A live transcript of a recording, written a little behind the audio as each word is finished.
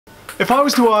If I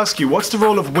was to ask you what's the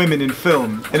role of women in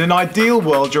film, in an ideal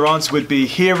world your answer would be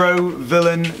hero,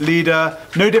 villain, leader,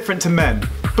 no different to men.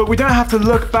 But we don't have to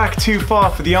look back too far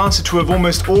for the answer to have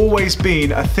almost always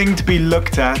been a thing to be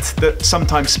looked at that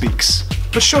sometimes speaks.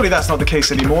 But surely that's not the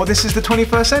case anymore, this is the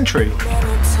 21st century.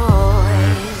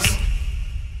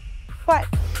 What?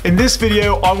 In this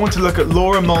video, I want to look at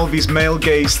Laura Mulvey's male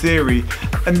gaze theory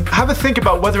and have a think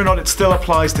about whether or not it still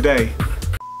applies today.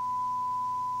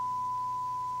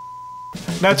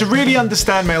 Now, to really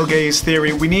understand male gaze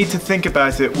theory, we need to think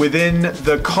about it within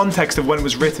the context of when it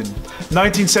was written.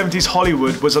 1970s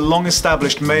Hollywood was a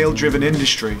long-established male-driven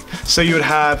industry, so you would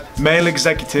have male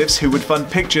executives who would fund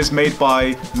pictures made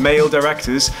by male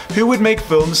directors who would make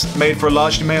films made for a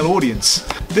largely male audience.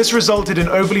 This resulted in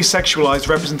overly sexualized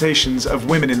representations of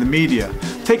women in the media.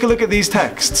 Take a look at these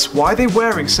texts. Why are they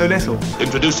wearing so little?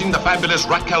 Introducing the fabulous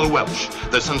Raquel Welch,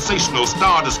 the sensational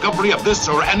star discovery of this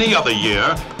or any other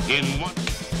year in one...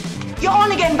 You're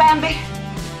on again, Bambi.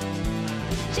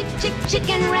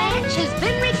 Chicken Ranch has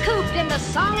been recouped in the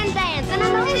song and dance, and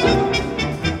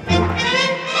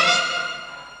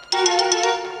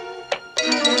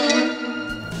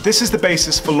This is the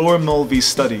basis for Laura Mulvey's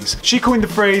studies. She coined the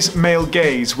phrase male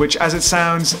gaze, which, as it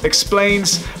sounds,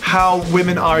 explains how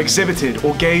women are exhibited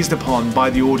or gazed upon by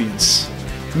the audience.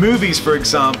 Movies, for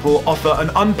example, offer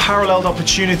an unparalleled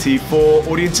opportunity for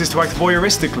audiences to act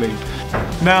voyeuristically.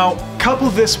 Now, couple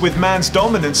this with man's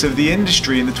dominance of the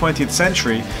industry in the 20th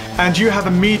century, and you have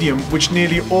a medium which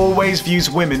nearly always views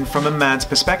women from a man's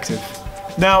perspective.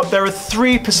 Now, there are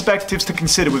three perspectives to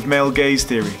consider with male gaze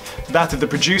theory: that of the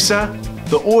producer,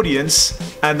 the audience,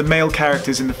 and the male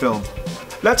characters in the film.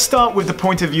 Let's start with the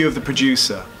point of view of the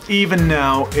producer. Even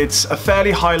now, it's a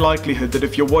fairly high likelihood that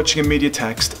if you're watching a media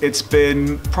text, it's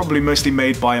been probably mostly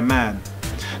made by a man.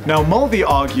 Now, Mulvey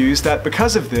argues that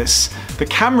because of this, the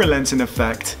camera lens, in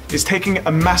effect, is taking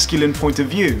a masculine point of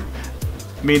view,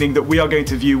 meaning that we are going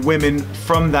to view women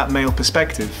from that male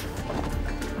perspective.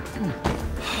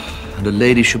 And a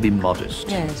lady should be modest.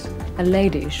 Yes, a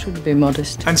lady should be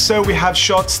modest. And so we have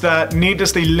shots that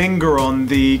needlessly linger on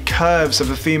the curves of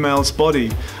a female's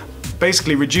body,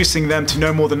 basically reducing them to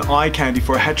no more than eye candy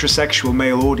for a heterosexual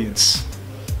male audience.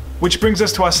 Which brings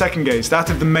us to our second gaze,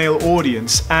 that of the male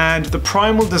audience, and the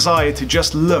primal desire to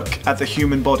just look at the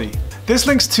human body. This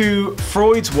links to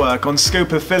Freud's work on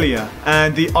scopophilia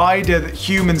and the idea that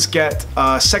humans get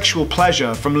sexual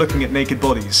pleasure from looking at naked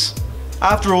bodies.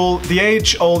 After all, the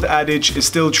age-old adage is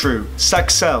still true: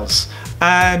 sex sells.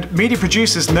 And media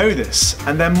producers know this,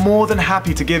 and they're more than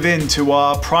happy to give in to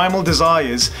our primal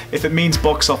desires if it means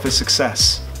box office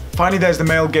success. Finally, there's the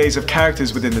male gaze of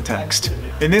characters within the text.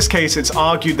 In this case, it's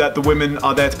argued that the women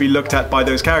are there to be looked at by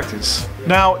those characters.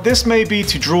 Now, this may be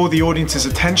to draw the audience's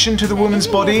attention to the woman's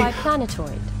body.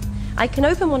 Planetoid. I can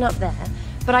open one up there,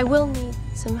 but I will need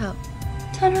some help.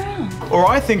 Turn around. Or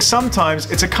I think sometimes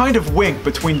it's a kind of wink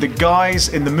between the guys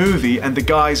in the movie and the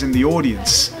guys in the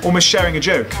audience, almost sharing a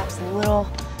joke. Perhaps a little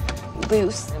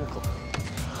loose.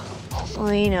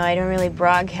 Well, you know, I don't really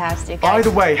broadcast it. Either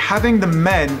way, having the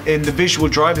men in the visual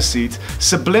driver's seat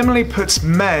subliminally puts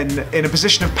men in a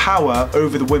position of power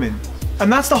over the women.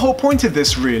 And that's the whole point of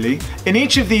this, really. In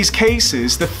each of these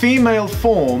cases, the female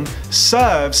form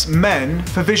serves men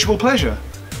for visual pleasure,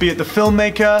 be it the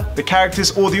filmmaker, the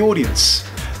characters, or the audience.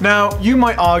 Now, you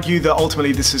might argue that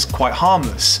ultimately this is quite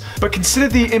harmless, but consider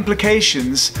the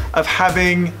implications of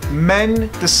having men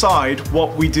decide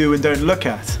what we do and don't look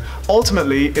at.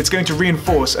 Ultimately, it's going to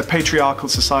reinforce a patriarchal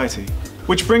society.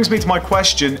 Which brings me to my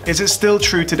question: is it still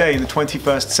true today in the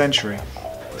 21st century?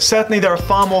 Certainly there are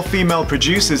far more female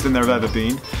producers than there have ever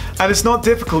been, and it's not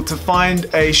difficult to find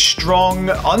a strong,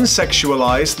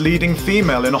 unsexualized leading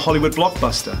female in a Hollywood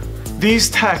blockbuster.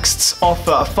 These texts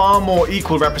offer a far more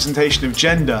equal representation of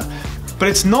gender, but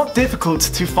it's not difficult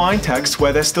to find texts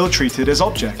where they're still treated as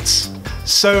objects.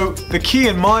 So the key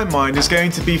in my mind is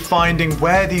going to be finding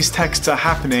where these texts are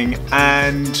happening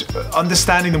and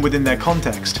understanding them within their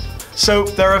context. So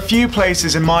there are a few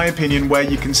places, in my opinion, where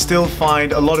you can still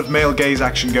find a lot of male gaze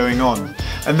action going on.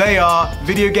 And they are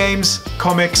video games,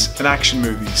 comics, and action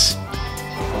movies.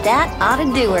 That ought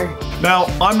to do her. Now,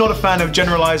 I'm not a fan of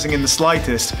generalizing in the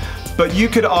slightest, but you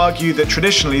could argue that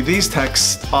traditionally these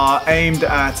texts are aimed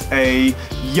at a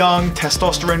young,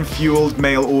 testosterone-fueled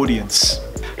male audience.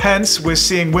 Hence, we're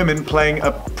seeing women playing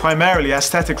a primarily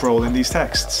aesthetic role in these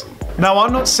texts. Now,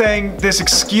 I'm not saying this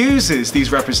excuses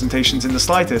these representations in the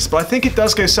slightest, but I think it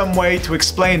does go some way to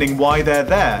explaining why they're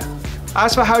there.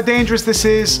 As for how dangerous this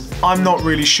is, I'm not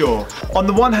really sure. On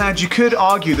the one hand, you could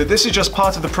argue that this is just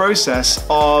part of the process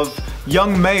of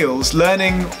young males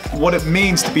learning what it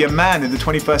means to be a man in the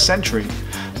 21st century.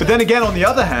 But then again, on the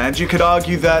other hand, you could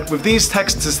argue that with these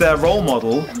texts as their role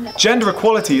model, gender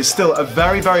equality is still a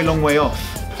very, very long way off.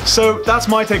 So that's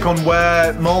my take on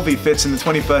where Mulvey fits in the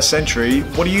 21st century.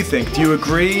 What do you think? Do you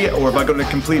agree, or have I gotten it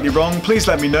completely wrong? Please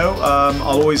let me know.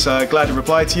 I'll always glad to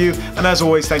reply to you. And as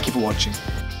always, thank you for watching.